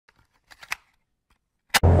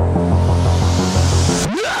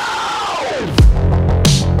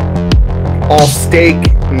All steak,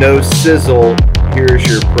 no sizzle. Here's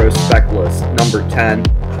your Prospect list. Number 10.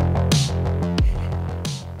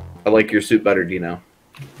 I like your suit better, Dino.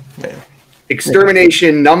 Man.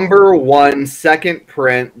 Extermination number 1, second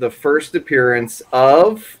print, the first appearance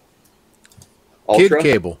of Ultra.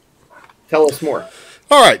 Kid Cable. Tell us more.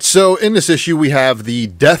 All right, so in this issue, we have the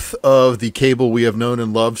death of the Cable we have known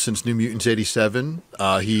and loved since New Mutants 87.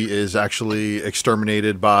 He is actually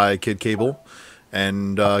exterminated by Kid Cable,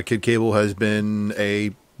 and Kid Cable has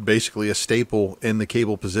been basically a staple in the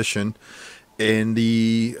Cable position in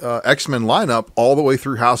the X-Men lineup all the way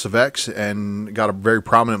through House of X, and got a very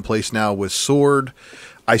prominent place now with Sword.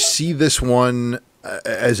 I see this one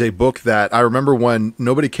as a book that I remember when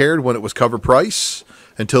nobody cared when it was cover price,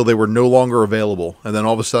 until they were no longer available, and then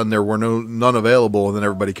all of a sudden there were none available, and then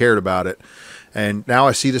everybody cared about it. And now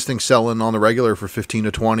I see this thing selling on the regular for 15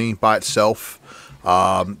 to 20 by itself.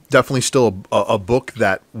 Definitely still a book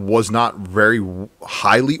that was not very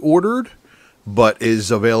highly ordered, but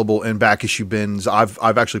is available in back issue bins. I've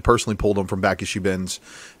actually personally pulled them from back issue bins,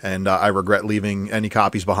 and I regret leaving any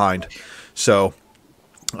copies behind. So.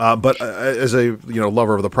 But as a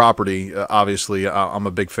lover of the property, obviously I'm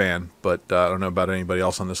a big fan. But I don't know about anybody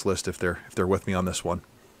else on this list if they're with me on this one.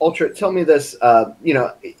 Ultra, tell me this.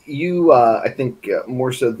 You I think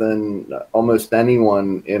more so than almost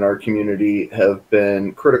anyone in our community have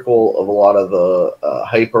been critical of a lot of the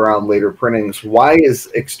hype around later printings. Why is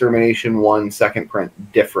Extermination 1 second print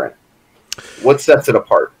different? What sets it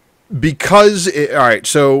apart? Because, all right,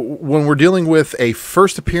 so when we're dealing with a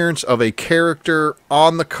first appearance of a character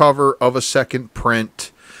on the cover of a second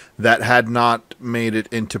print that had not made it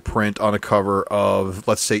into print on a cover of,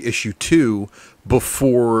 let's say, issue 2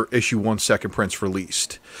 before issue 1's second print's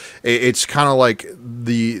released, it's kind of like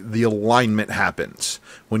the alignment happens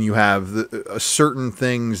when you have certain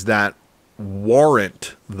things that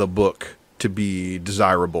warrant the book to be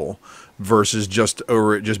desirable versus just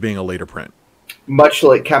being a later print. Much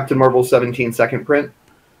like Captain Marvel 17 second print?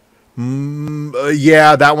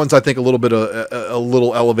 Yeah, that one's, I think, a little bit a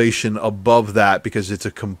little elevation above that, because it's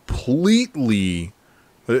a completely...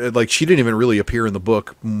 Like, she didn't even really appear in the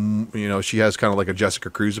book. She has kind of like a Jessica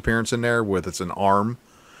Cruz appearance in there with it's an arm.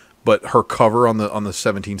 But her cover on the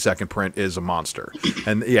 17 second print is a monster.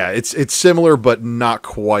 And, yeah, it's similar, but not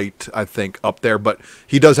quite, I think, up there. But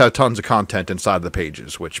he does have tons of content inside the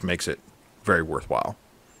pages, which makes it very worthwhile.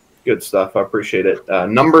 Good stuff. I appreciate it.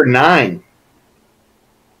 Number 9.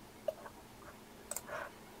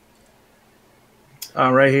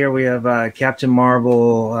 Right here we have Captain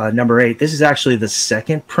Marvel number 8. This is actually the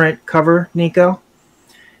second print cover, Nico.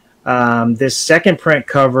 This second print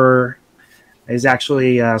cover is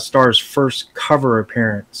actually Star's first cover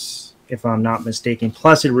appearance, if I'm not mistaken.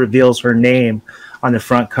 Plus, it reveals her name on the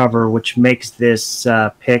front cover, which makes this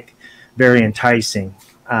pick very enticing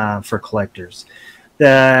for collectors.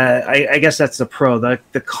 I guess that's the pro.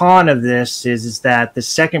 The con of this is that the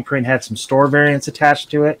second print had some store variants attached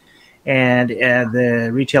to it, and the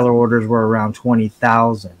retailer orders were around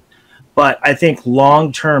 20,000. But I think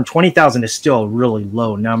long term, 20,000 is still a really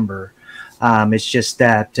low number. It's just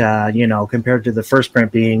that compared to the first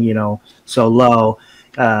print being so low,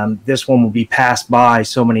 this one will be passed by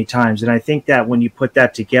so many times. And I think that when you put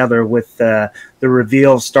that together with the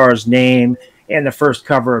reveal of Star's name and the first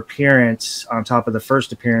cover appearance on top of the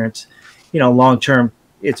first appearance, long term,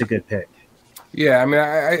 it's a good pick. Yeah, I mean,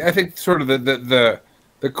 I think sort of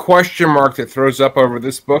the question mark that throws up over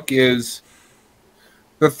this book is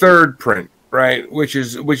the third print, right? Which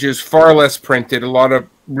is far less printed. A lot of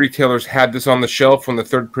retailers had this on the shelf when the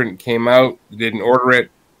third print came out. They didn't order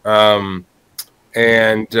it, and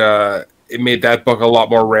it made that book a lot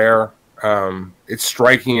more rare. It's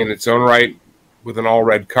striking in its own right with an all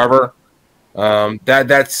red cover.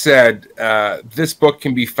 That said, this book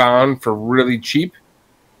can be found for really cheap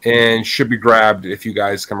and should be grabbed if you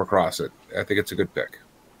guys come across it. I think it's a good pick.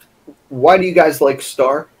 Why do you guys like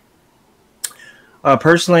Star?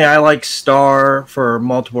 Personally, I like Star for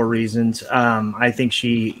multiple reasons. I think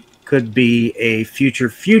she could be a future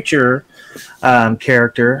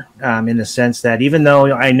character in the sense that even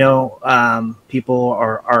though I know people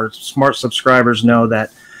our smart subscribers know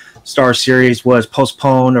that Star series was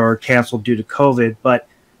postponed or canceled due to COVID, but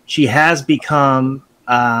she has become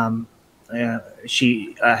a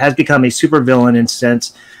supervillain in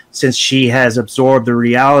sense since she has absorbed the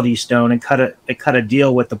Reality Stone and cut a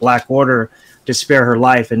deal with the Black Order to spare her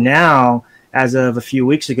life. And now, as of a few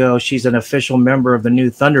weeks ago, she's an official member of the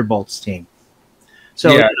new Thunderbolts team.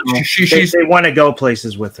 So yeah, they want to go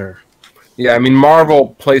places with her. Yeah, I mean,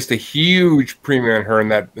 Marvel placed a huge premium on her in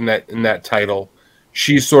that title.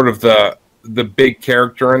 She's sort of the big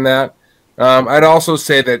character in that. I'd also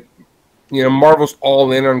say that Marvel's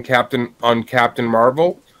all in on Captain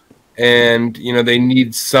Marvel, and they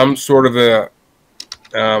need some sort of a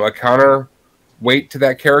counter weight to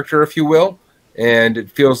that character, if you will, and it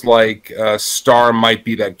feels like Star might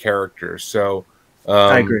be that character. So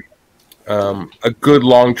I agree. A good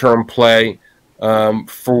long-term play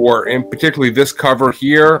for, in particularly this cover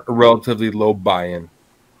here, a relatively low buy-in.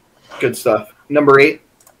 Good stuff. Number 8.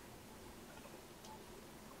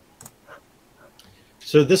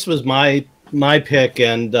 So this was my pick,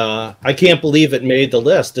 and I can't believe it made the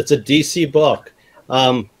list. It's a DC book.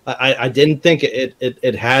 I didn't think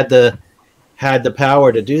it had the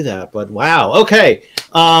power to do that, but wow. Okay.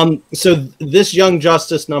 So this Young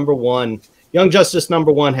Justice number one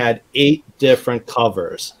had 8 different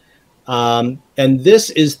covers. And this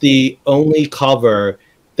is the only cover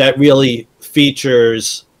that really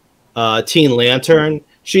features Teen Lantern.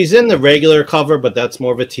 She's in the regular cover, but that's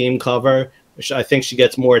more of a team cover. I think she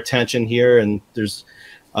gets more attention here, and there's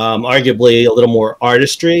arguably a little more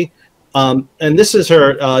artistry. And this is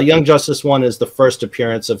her Young Justice 1 is the first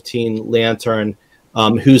appearance of Teen Lantern,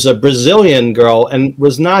 who's a Brazilian girl and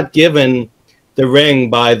was not given the ring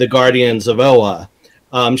by the Guardians of Oa.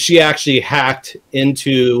 She actually hacked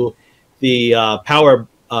into the power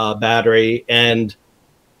battery and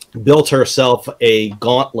built herself a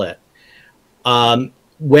gauntlet.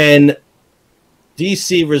 When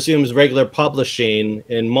DC resumes regular publishing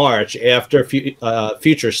in March after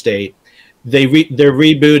Future State, they're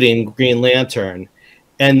rebooting Green Lantern.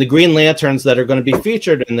 And the Green Lanterns that are going to be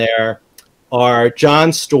featured in there are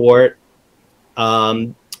John Stewart,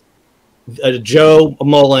 Joe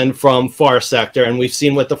Mullen from Far Sector, and we've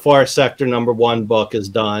seen what the Far Sector number 1 book has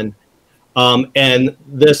done. And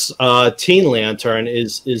this Teen Lantern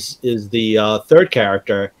is the third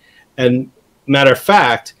character. And matter of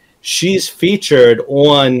fact, she's featured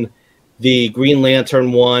on the Green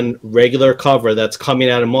Lantern 1 regular cover that's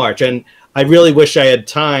coming out in March. And I really wish I had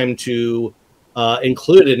time to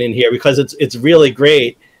include it in here because it's really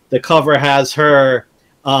great. The cover has her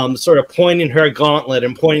sort of pointing her gauntlet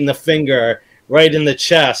and pointing the finger right in the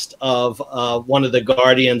chest of one of the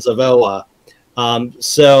Guardians of Oa.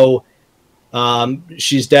 So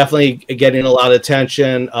she's definitely getting a lot of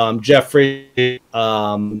attention. Jeffrey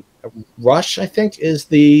Rush, I think, is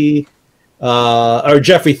or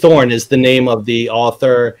Jeffrey Thorne is the name of the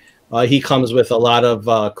author. He comes with a lot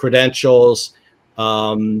of credentials.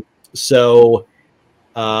 So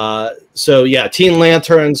yeah, Teen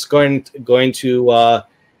Lantern's going to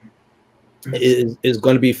is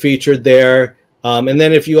going to be featured there. And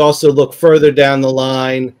then if you also look further down the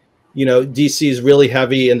line, DC is really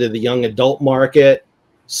heavy into the young adult market.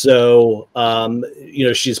 So,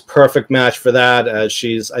 she's perfect match for that as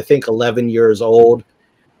she's, I think, 11 years old.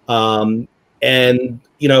 And,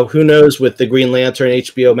 who knows with the Green Lantern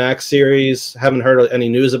HBO Max series, haven't heard any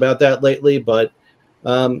news about that lately, but,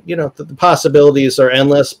 the possibilities are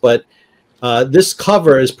endless. But this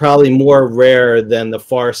cover is probably more rare than the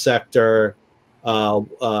Far Sector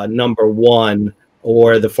number 1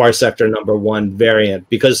 or the Far Sector number 1 variant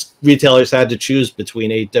because retailers had to choose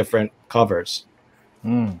between 8 different covers.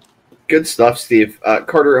 Good stuff, Steve.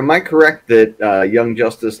 Carter, am I correct that Young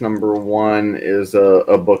Justice number 1 is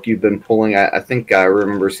a book you've been pulling? I think I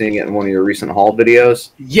remember seeing it in one of your recent haul videos.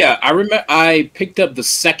 Yeah, I remember. I picked up the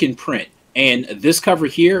second print, and this cover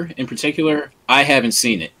here in particular, I haven't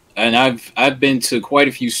seen it. And I've been to quite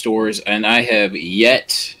a few stores, and I have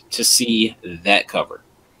yet to see that cover.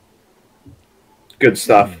 Good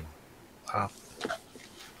stuff. Wow.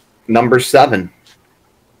 Number 7.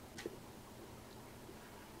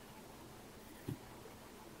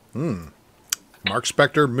 Mark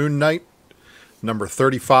Spector, Moon Knight, number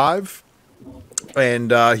 35.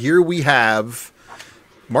 And here we have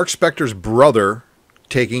Mark Spector's brother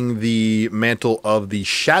taking the mantle of the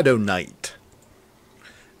Shadow Knight.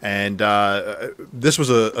 And this was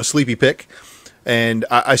a Sleepy pick. And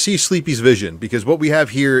I see Sleepy's vision because what we have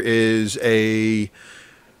here is a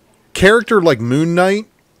character like Moon Knight.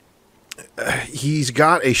 He's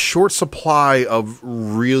got a short supply of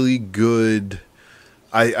really good,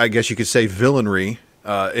 I guess you could say, villainry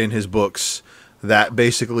in his books that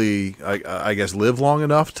basically, I guess, live long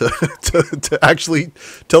enough to actually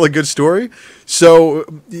tell a good story. So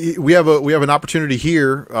we have an opportunity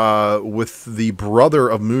here with the brother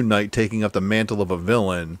of Moon Knight taking up the mantle of a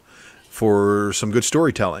villain for some good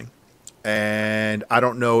storytelling. And I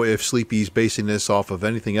don't know if Sleepy's basing this off of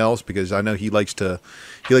anything else because I know he likes to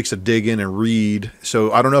dig in and read.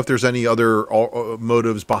 So I don't know if there's any other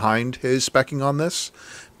motives behind his specking on this.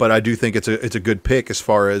 but I do think it's a good pick as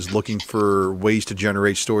far as looking for ways to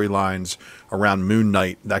generate storylines around Moon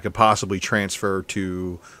Knight that could possibly transfer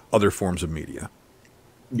to other forms of media.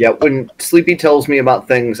 Yeah, when Sleepy tells me about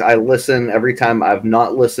things, I listen. Every time I've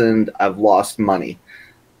not listened, I've lost money.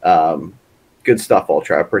 Good stuff,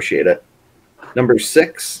 Ultra. I appreciate it. Number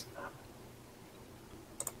 6.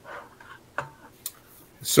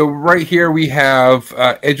 So right here we have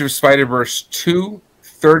Edge of Spider-Verse 2,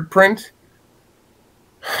 third print.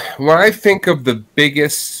 When I think of the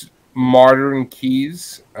biggest modern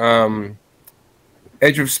keys,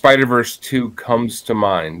 Edge of Spider-Verse 2 comes to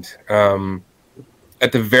mind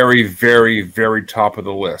at the very, very, very top of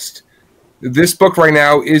the list. This book right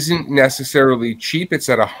now isn't necessarily cheap. It's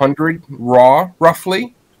at 100 raw,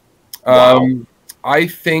 roughly. Wow. I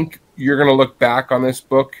think you're going to look back on this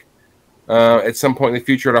book at some point in the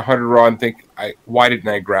future at 100 raw and think, why didn't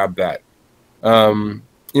I grab that?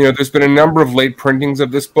 There's been a number of late printings of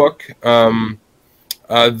this book.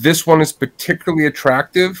 This one is particularly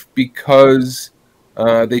attractive because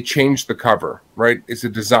they changed the cover, right? It's a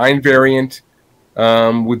design variant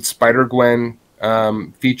with Spider-Gwen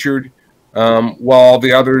featured, while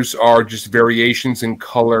the others are just variations in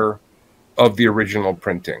color of the original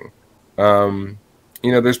printing.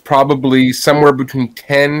 There's probably somewhere between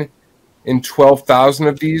 10 and 12,000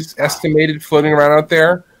 of these estimated floating around out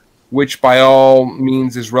there, which by all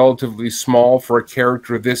means is relatively small for a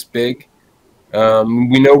character this big.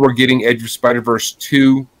 We know we're getting Edge of Spider-Verse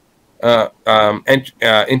 2,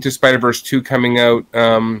 Into Spider-Verse 2 coming out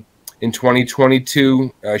in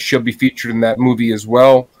 2022. She'll be featured in that movie as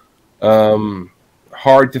well.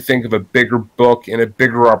 Hard to think of a bigger book and a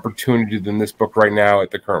bigger opportunity than this book right now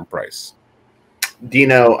at the current price.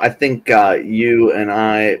 Dino, I think you and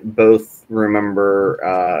I both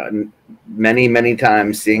remember many, many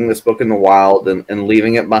times seeing this book in the wild and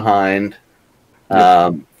leaving it behind.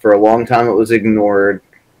 For a long time, it was ignored.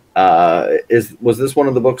 Was this one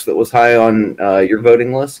of the books that was high on your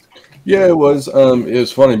voting list? Yeah, it was. It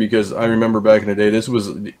was funny because I remember back in the day, this was,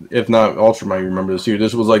 if not Ultra might remember this too,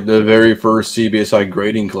 this was like the very first CBSI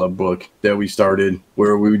grading club book that we started,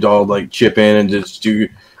 where we would all like chip in and just do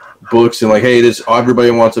books and like, hey,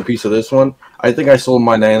 everybody wants a piece of this one. I think I sold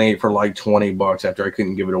my 98 for like $20 after I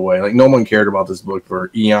couldn't give it away. Like no one cared about this book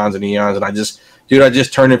for eons and eons, and I just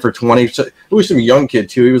turned it for 20. So it was some young kid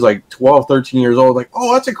too. He was like 12, 13 years old. Like,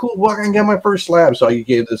 oh, that's a cool book. I can get my first slab. So I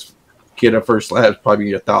gave this kid a first slab. It's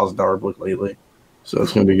probably $1,000 book lately. So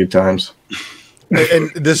it's gonna be good times.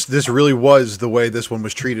 And this really was the way this one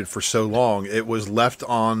was treated for so long. It was left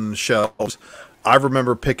on shelves. I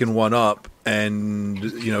remember picking one up and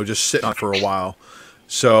just sitting on it for a while.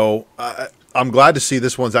 So I'm glad to see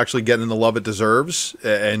this one's actually getting the love it deserves.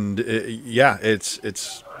 And it's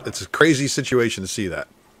a crazy situation to see that.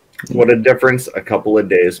 What a difference a couple of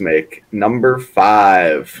days make. Number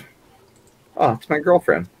 5. Oh, it's my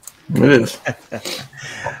girlfriend. It is.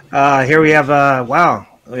 Here we have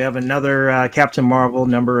we have another Captain Marvel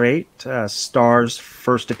number 8, Star's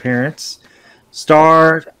first appearance.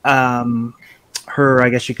 Star, her, I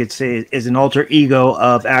guess you could say, is an alter ego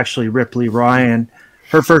of actually Ripley Ryan.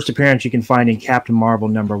 Her first appearance you can find in Captain Marvel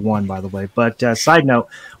number 1, by the way. But side note,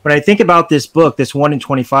 when I think about this book, this 1 in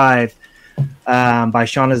 25 by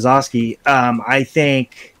Sean Azosky, I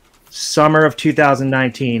think summer of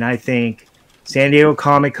 2019, I think San Diego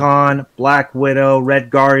Comic-Con, Black Widow, Red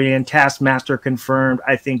Guardian, Taskmaster confirmed.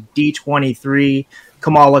 I think D23,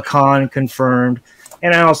 Kamala Khan confirmed.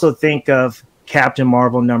 And I also think of Captain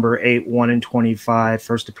Marvel number 8, 1 in 25,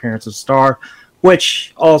 first appearance of Star,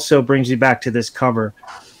 which also brings you back to this cover.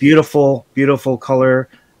 Beautiful, beautiful color.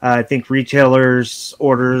 I think retailers'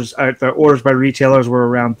 orders, the orders by retailers were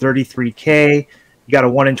around 33K. You got a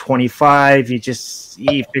 1 in 25. You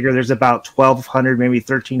figure there's about 1,200, maybe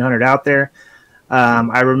 1,300 out there.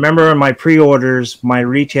 I remember in my pre-orders, my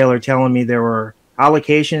retailer telling me there were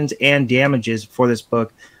allocations and damages for this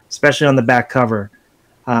book, especially on the back cover.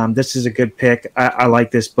 This is a good pick. I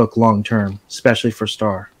like this book long term, especially for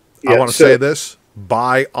Star. I want to say this.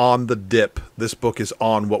 Buy on the dip. This book is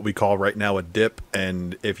on what we call right now a dip,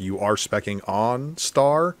 and if you are speccing on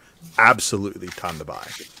Star, absolutely time to buy.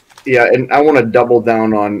 Yeah, and I want to double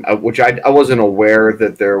down on which I wasn't aware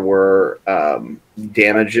that there were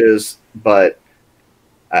damages, but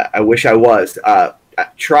I wish I was.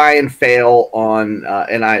 Try and fail on,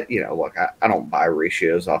 and look, I don't buy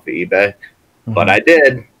ratios off of eBay, but I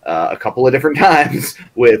did a couple of different times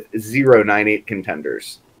with 0.98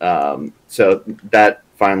 contenders. So that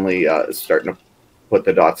finally is starting to put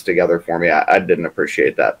the dots together for me. I didn't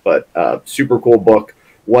appreciate that, but super cool book.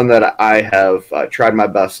 One that I have tried my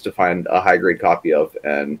best to find a high grade copy of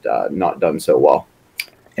and not done so well.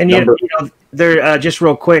 And you know, there just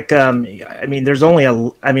real quick. I mean, there's only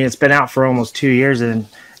it's been out for almost 2 years and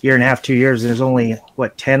year and a half, 2 years. And there's only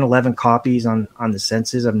 10, 11 copies on the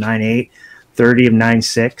census of 9.8, 30 of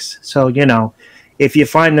 9.6. So you know, if you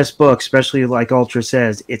find this book, especially like Ultra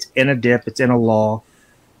says, it's in a dip, it's in a lull,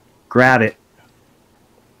 grab it.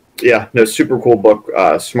 Yeah, no, super cool book.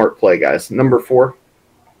 Smart play, guys. Number 4.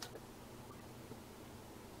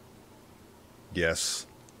 Yes.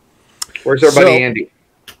 Where's our buddy Andy?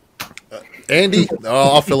 Andy,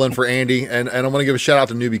 I'll fill in for Andy, and I'm going to give a shout out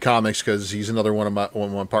to Newbie Comics because he's another one of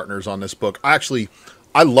my partners on this book.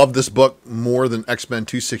 I love this book more than X-Men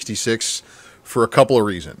 266 for a couple of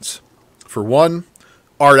reasons. For one,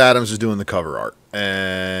 Art Adams is doing the cover art,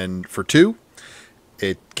 and for two,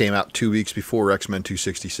 it came out 2 weeks before X-Men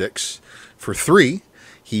 266. For three,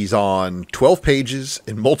 he's on 12 pages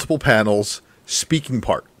in multiple panels, speaking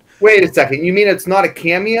part. Wait a second, you mean it's not a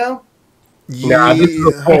cameo? Yeah, this is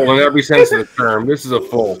a full in every sense of the term. This is a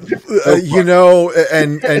full. You know,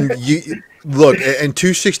 and you look, and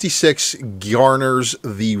 266 garners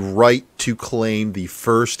the right to claim the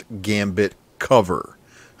first Gambit cover.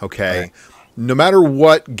 Okay, right. No matter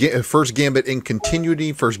what, first Gambit in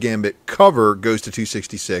continuity, first Gambit cover goes to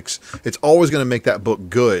 266. It's always going to make that book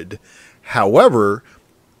good. However,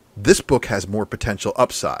 this book has more potential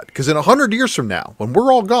upside because in 100 years from now, when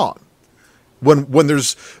we're all gone. When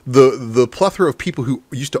there's the plethora of people who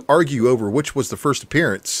used to argue over which was the first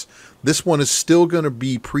appearance, this one is still going to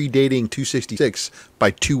be predating 266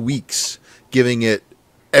 by 2 weeks, giving it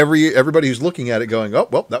everybody who's looking at it going, oh,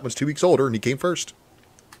 well, that one's 2 weeks older, and he came first.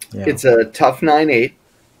 Yeah. It's a tough 9.8.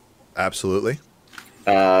 Absolutely.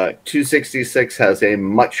 266 has a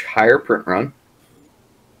much higher print run.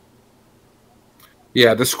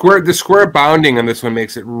 Yeah, the square bounding on this one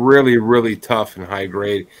makes it really, really tough and high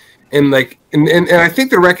grade. And I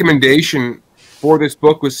think the recommendation for this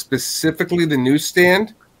book was specifically the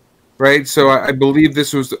newsstand, right? So I believe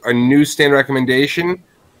this was a newsstand recommendation,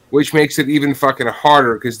 which makes it even fucking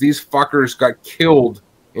harder because these fuckers got killed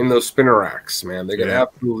in those spinner racks, man. They got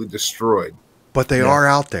absolutely destroyed. But they are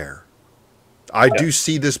out there. I do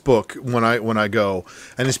see this book when I go,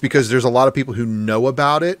 and it's because there's a lot of people who know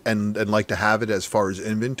about it and like to have it as far as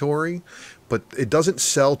inventory. But it doesn't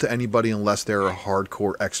sell to anybody unless they're a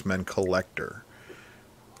hardcore X-Men collector.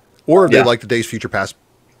 Or they like the Days Future Past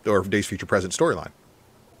or Days Future Present storyline.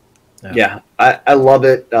 Yeah, I love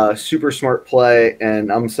it. Super smart play,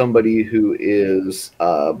 and I'm somebody who is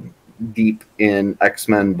deep in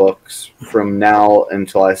X-Men books from now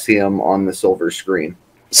until I see them on the silver screen.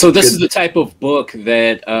 So this is the type of book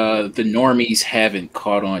that the normies haven't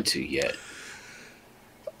caught on to yet.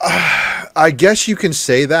 I guess you can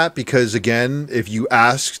say that because, again, if you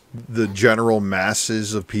ask the general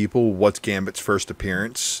masses of people what's Gambit's first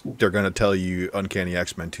appearance, they're going to tell you Uncanny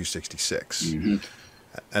X-Men 266. Mm-hmm.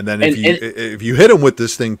 And then if you hit them with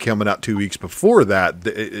this thing coming out 2 weeks before that,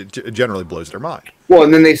 it generally blows their mind. Well,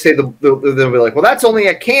 and then they say they'll be like, well, that's only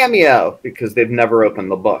a cameo because they've never opened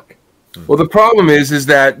the book. Well, the problem is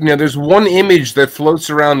that there's one image that floats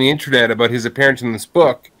around the internet about his appearance in this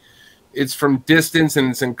book. It's from distance and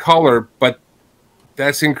it's in color, but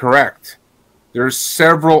that's incorrect. There's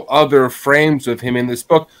several other frames of him in this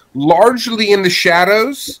book, largely in the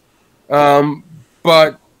shadows,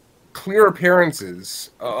 but clear appearances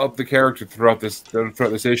of the character throughout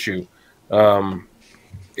this issue.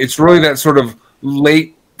 It's really that sort of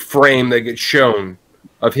late frame that gets shown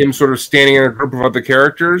of him sort of standing in a group of other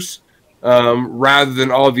characters, rather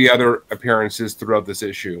than all the other appearances throughout this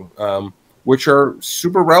issue, which are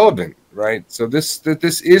super relevant. Right, so this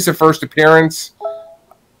is a first appearance.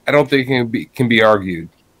 I don't think it can be argued.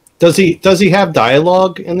 Does he have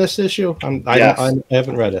dialogue in this issue? I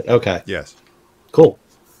haven't read it. Okay. Yes. Cool.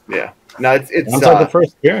 Yeah. No, it's like the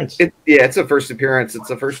first appearance. It's a first appearance. It's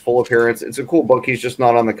a first full appearance. It's a cool book. He's just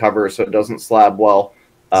not on the cover, so it doesn't slab well.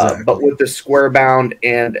 Exactly. But with the square bound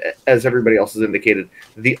and, as everybody else has indicated,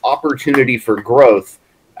 the opportunity for growth,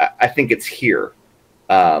 I think it's here.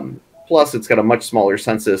 Plus, it's got a much smaller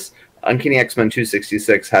census. Uncanny X-Men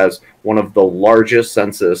 266 has one of the largest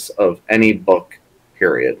census of any book,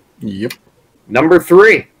 period. Yep. Number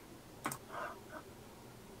 3.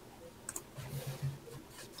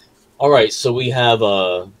 All right, so we have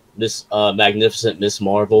Miss Magnificent Miss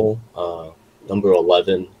Marvel, number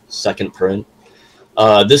 11, second print.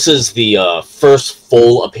 This is the first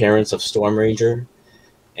full appearance of Storm Ranger.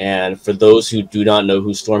 And for those who do not know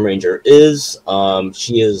who Storm Ranger is,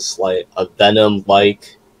 she is like a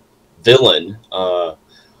Venom-like villain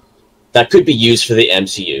that could be used for the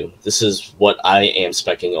MCU. This is what I am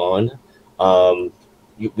speccing on.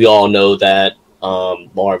 We all know that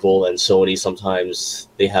Marvel and Sony, sometimes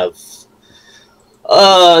they have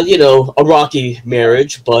a rocky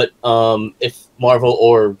marriage, but if Marvel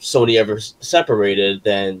or Sony ever separated,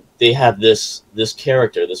 then they have this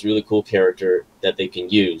character, this really cool character that they can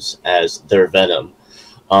use as their Venom.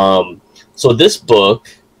 So this book,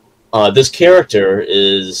 this character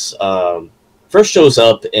is first shows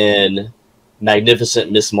up in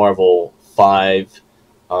Magnificent Miss Marvel 5.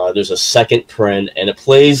 There's a second print, and it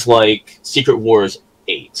plays like Secret Wars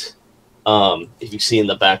 8, if you see in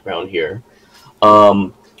the background here.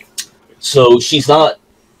 So she's not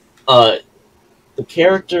the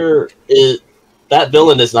character is that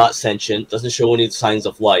villain is not sentient, doesn't show any signs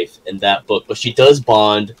of life in that book, but she does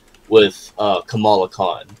bond with Kamala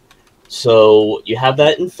Khan. So you have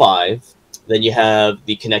that in 5. Then you have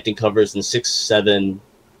the connecting covers in 6, 7,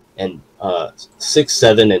 and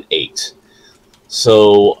 8.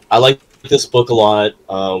 So I like this book a lot.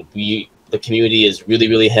 The community is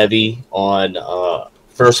really heavy on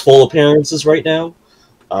first full appearances right now.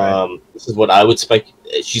 This is what I would expect.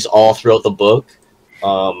 She's all throughout the book.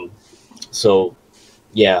 So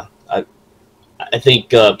yeah, I think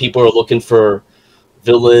people are looking for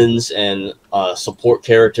villains and support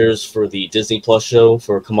characters for the Disney Plus show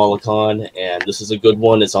for Kamala Khan, and this is a good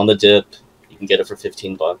one. It's on the dip. You can get it for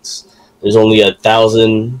 $15. There's only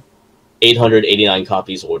 1,889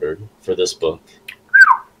 copies ordered for this book.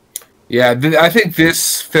 Yeah, I think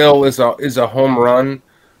this, Phil, is a home run.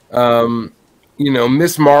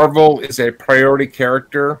 Miss Marvel is a priority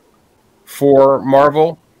character for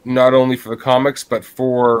Marvel, not only for the comics but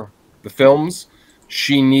for the films.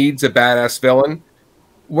 She needs a badass villain.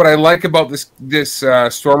 What I like about this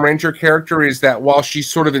Storm Ranger character is that while she's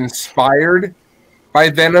sort of inspired by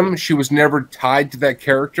Venom, she was never tied to that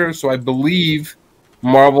character. So I believe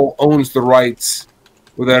Marvel owns the rights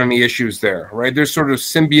without any issues there, right? There's sort of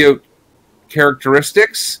symbiote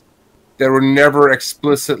characteristics that were never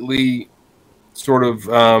explicitly sort of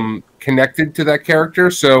connected to that character.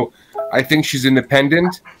 So I think she's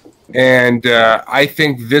independent, and I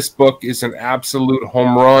think this book is an absolute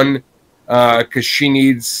home run because she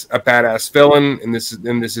needs a badass villain, and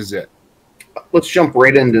this is it. Let's jump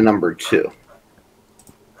right into number 2.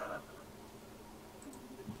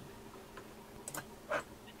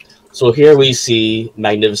 So here we see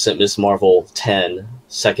Magnificent Miss Marvel 10,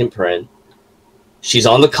 second print. She's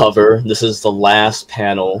on the cover. This is the last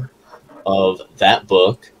panel of that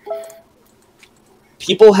book.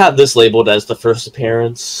 People have this labeled as the first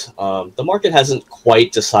appearance. The market hasn't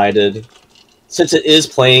quite decided, since it is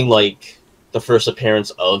playing like the first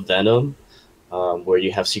appearance of Venom, where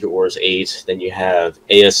you have Secret Wars 8, then you have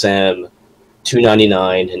ASM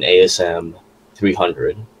 299 and ASM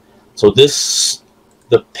 300. So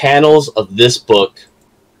the panels of this book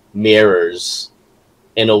mirrors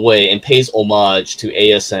in a way and pays homage to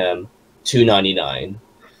ASM 299.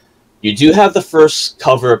 You do have the first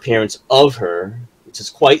cover appearance of her, which is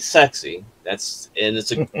quite sexy. It's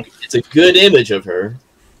a good image of her,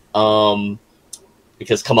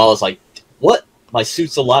 because Kamala's like, what? My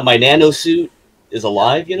suit's alive. My nano suit is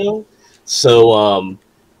alive, So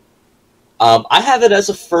I have it as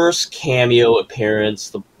a first cameo appearance.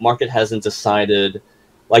 The market hasn't decided.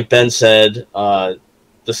 Like Ben said, the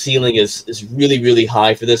ceiling is really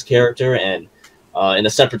high for this character, and in a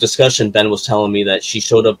separate discussion, Ben was telling me that she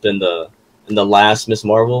showed up in the last Miss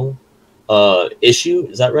Marvel issue.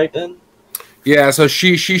 Is that right, Ben? Yeah, so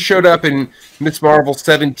she showed up in Miss Marvel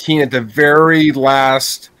 17 at the very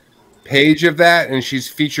last page of that, and she's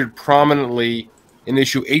featured prominently in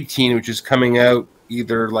issue 18, which is coming out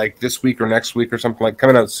either like this week or next week or something, like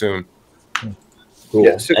coming out soon. Cool.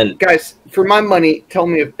 Yeah, so guys, for my money, tell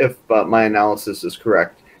me if my analysis is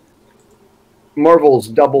correct. Marvel's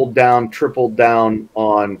doubled down, tripled down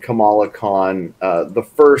on Kamala Khan, the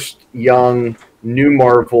first young new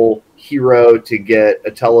Marvel hero to get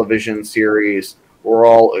a television series. We're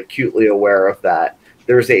all acutely aware of that.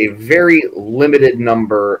 There's a very limited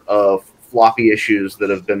number of floppy issues that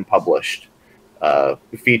have been published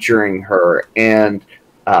featuring her, and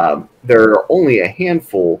there are only a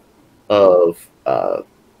handful of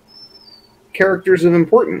characters of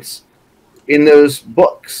importance in those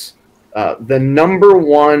books. The number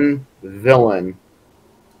one villain,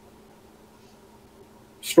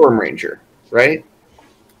 Storm Ranger, right?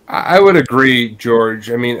 I would agree,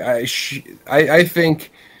 George. I mean, I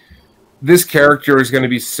think this character is going to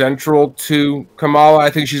be central to Kamala.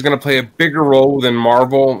 I think she's going to play a bigger role within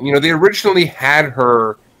Marvel. They originally had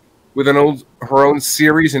her with her own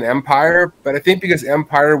series in Empire, but I think because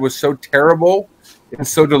Empire was so terrible and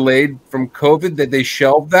so delayed from COVID that they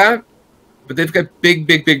shelved that. But they've got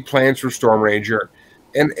big plans for Storm Ranger.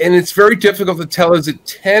 and it's very difficult to tell, is it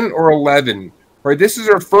 10 or 11, right? This is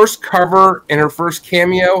her first cover and her first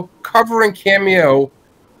cameo. Cover and cameo,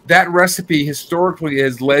 that recipe historically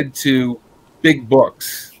has led to big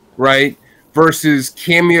books, right? Versus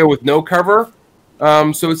cameo with no cover.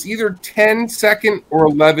 So it's either 10 second or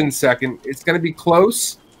 11 second. It's going to be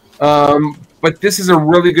close. But this is a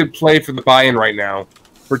really good play for the buy-in right now.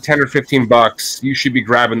 For 10 or 15 bucks, you should be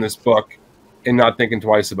grabbing this book and not thinking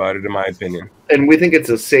twice about it, in my opinion. And we think it's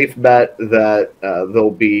a safe bet that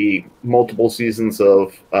there'll be multiple seasons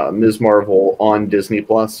of Ms. Marvel on Disney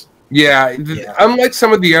Plus. Yeah, unlike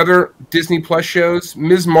some of the other Disney Plus shows,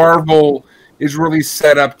 Ms. Marvel is really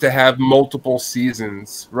set up to have multiple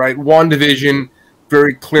seasons, right? WandaVision,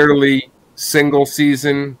 very clearly single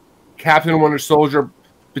season. Captain Winter Soldier,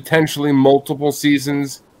 potentially multiple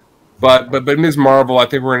seasons. But Ms. Marvel, I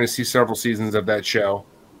think we're going to see several seasons of that show,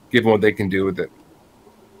 given what they can do with it.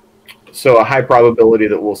 So a high probability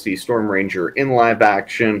that we'll see Storm Ranger in live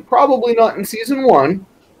action, probably not in season 1.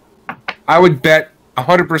 I would bet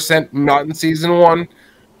 100% not in season 1.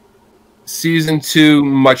 Season 2,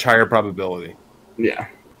 much higher probability. Yeah.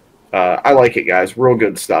 I like it, guys. Real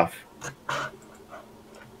good stuff.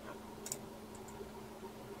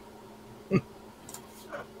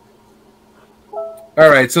 All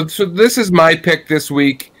right, so this is my pick this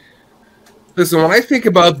week. Listen, when I think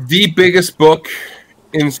about the biggest book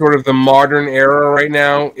in sort of the modern era right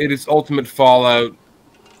now, it is Ultimate Fallout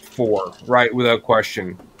 4, right, without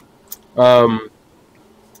question.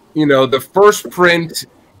 You know, the first print,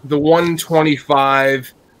 the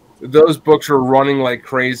 125, those books are running like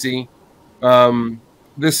crazy.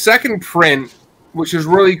 The second print, which is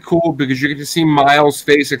really cool because you get to see Miles'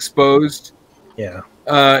 face exposed. Yeah.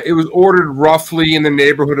 It was ordered roughly in the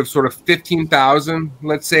neighborhood of sort of 15,000,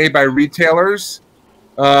 let's say, by retailers.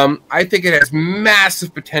 I think it has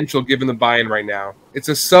massive potential given the buy-in right now. It's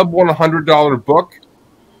a sub $100 book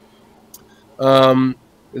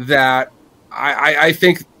that I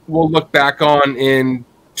think we'll look back on in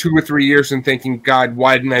 2 or 3 years and thinking, God,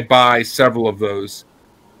 why didn't I buy several of those?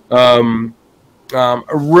 A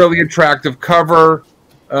really attractive cover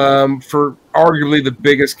for arguably the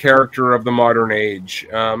biggest character of the modern age.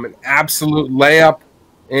 An absolute layup,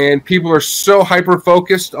 and people are so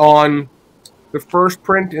hyper-focused on the first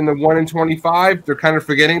print in the 1 in 25, they're kind of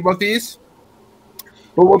forgetting about these.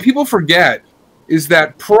 But what people forget is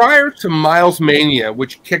that prior to Miles Mania,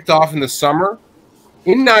 which kicked off in the summer,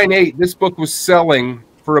 in 9/8, this book was selling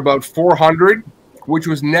for about 400, which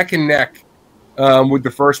was neck and neck with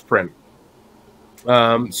the first print.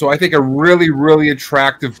 So I think a really, really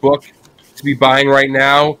attractive book to be buying right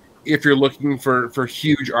now if you're looking for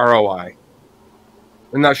huge ROI.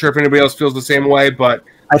 I'm not sure if anybody else feels the same way, but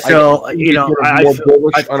I feel, you know, I feel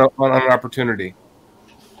bullish on an opportunity.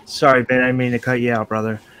 Sorry, Ben, I didn't mean to cut you out,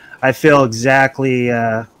 brother. I feel exactly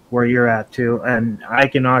where you're at, too. And I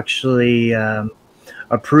can actually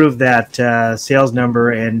approve that sales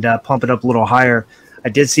number and pump it up a little higher. I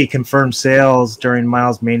did see confirmed sales during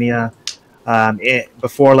Miles Mania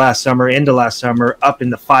before last summer, into last summer, up in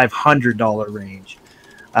the $500 range.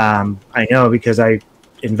 I know because I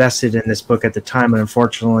invested in this book at the time, and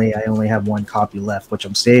unfortunately, I only have one copy left, which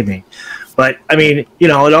I'm saving. But, I mean, you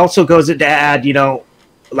know, it also goes to add, you know,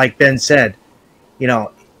 like Ben said, you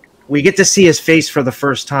know, we get to see his face for the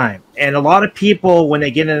first time. And a lot of people, when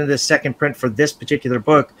they get into the second print for this particular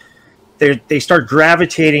book, they start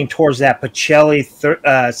gravitating towards that Pacelli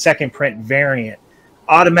second print variant,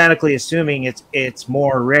 automatically assuming it's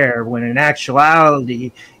more rare, when in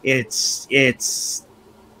actuality there's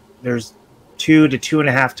 2 to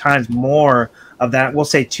 2.5 times more of that. We'll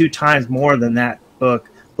say 2 times more than that book,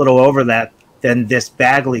 a little over that, than this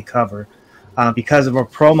Bagley cover, because of a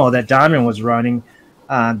promo that Diamond was running.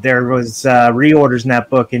 There was reorders in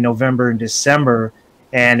that book in November and December,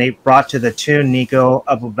 and it brought to the tune, Nico,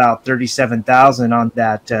 of about 37,000 on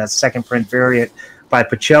that second print variant by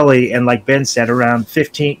Pacelli, and like Ben said, around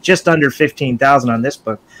 15, just under 15,000 on this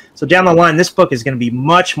book. So down the line, this book is going to be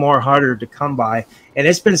much more harder to come by, and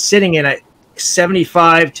it's been sitting in a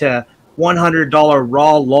 $75 to $100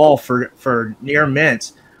 raw lull for near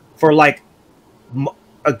mints for like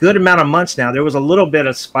a good amount of months now. There was a little bit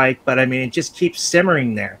of spike, but I mean, it just keeps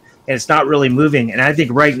simmering there, and it's not really moving. And I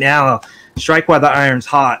think right now, strike while the iron's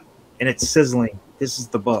hot, and it's sizzling. This is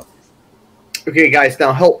the book. Okay, guys,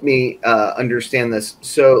 now help me understand this.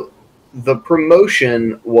 So the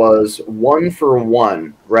promotion was 1 for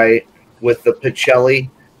 1, right, with the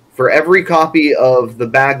Pacelli. For every copy of the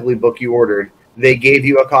Bagley book you ordered, they gave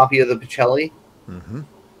you a copy of the Pacelli? Mm-hmm.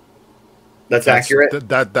 That's accurate?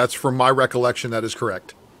 That's from my recollection. That is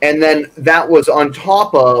correct. And then that was on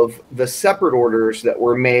top of the separate orders that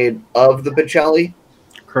were made of the Pacelli.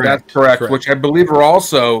 Correct. That's correct. Which I believe are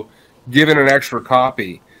also given an extra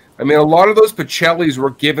copy. I mean, a lot of those Pacellis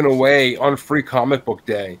were given away on Free Comic Book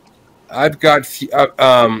Day. I've got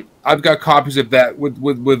copies of that with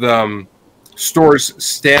stores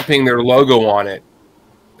stamping their logo on it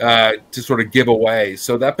to sort of give away.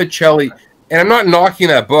 So that Pacelli, and I'm not knocking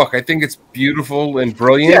that book. I think it's beautiful and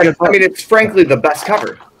brilliant. Yeah, I mean, it's frankly the best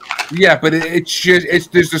cover. Yeah, but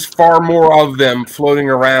there's just far more of them floating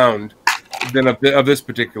around than of this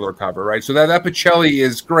particular cover, right? So that Pacelli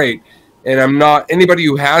is great, and I'm not anybody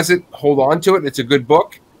who has it, hold on to it. It's a good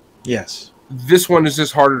book. Yes. This one is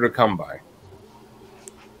just harder to come by.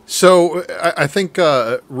 So I think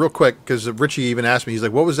real quick, because Richie even asked me, he's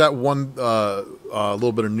like, "What was that one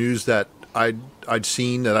little bit of news that I'd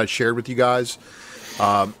seen that I'd shared with you guys?"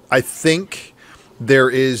 I think there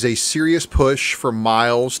is a serious push for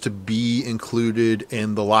Miles to be included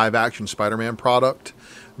in the live-action Spider-Man product.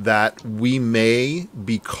 That we may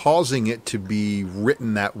be causing it to be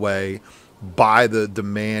written that way by the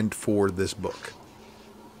demand for this book.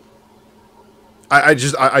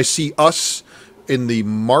 I see us in the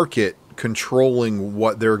market controlling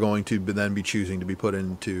what they're going to then be choosing to be put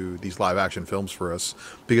into these live action films for us,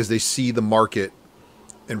 because they see the market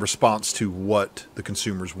in response to what the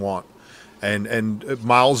consumers want. And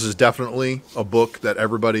Miles is definitely a book that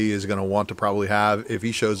everybody is going to want to probably have. If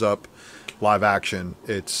he shows up live action,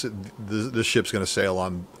 it's the ship's going to sail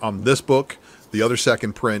on this book, the other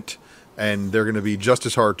second print, and they're going to be just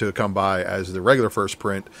as hard to come by as the regular first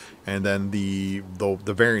print, and then the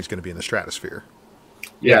variant's going to be in the stratosphere.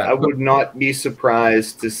 Yeah, I would not be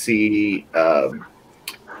surprised to see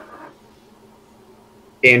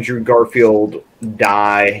Andrew Garfield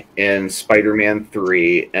die in Spider-Man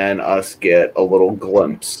 3 and us get a little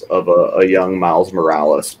glimpse of a young Miles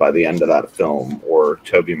Morales by the end of that film, or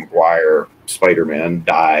Tobey Maguire Spider-Man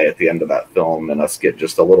die at the end of that film and us get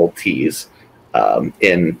just a little tease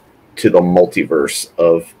into the multiverse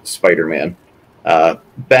of Spider-Man.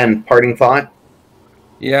 Ben, parting thought?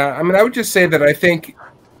 Yeah, I mean, I would just say that I think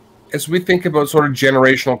as we think about sort of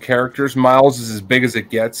generational characters, Miles is as big as it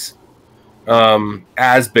gets. With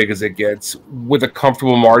a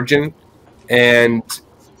comfortable margin, and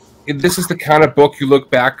this is the kind of book you look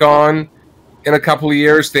back on in a couple of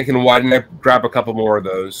years thinking, why didn't I grab a couple more of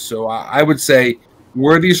those? So I would say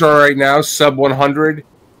where these are right now, sub 100,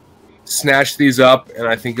 snatch these up, and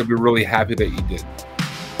I think you'll be really happy that you did.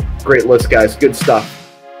 Great list, guys. Good stuff.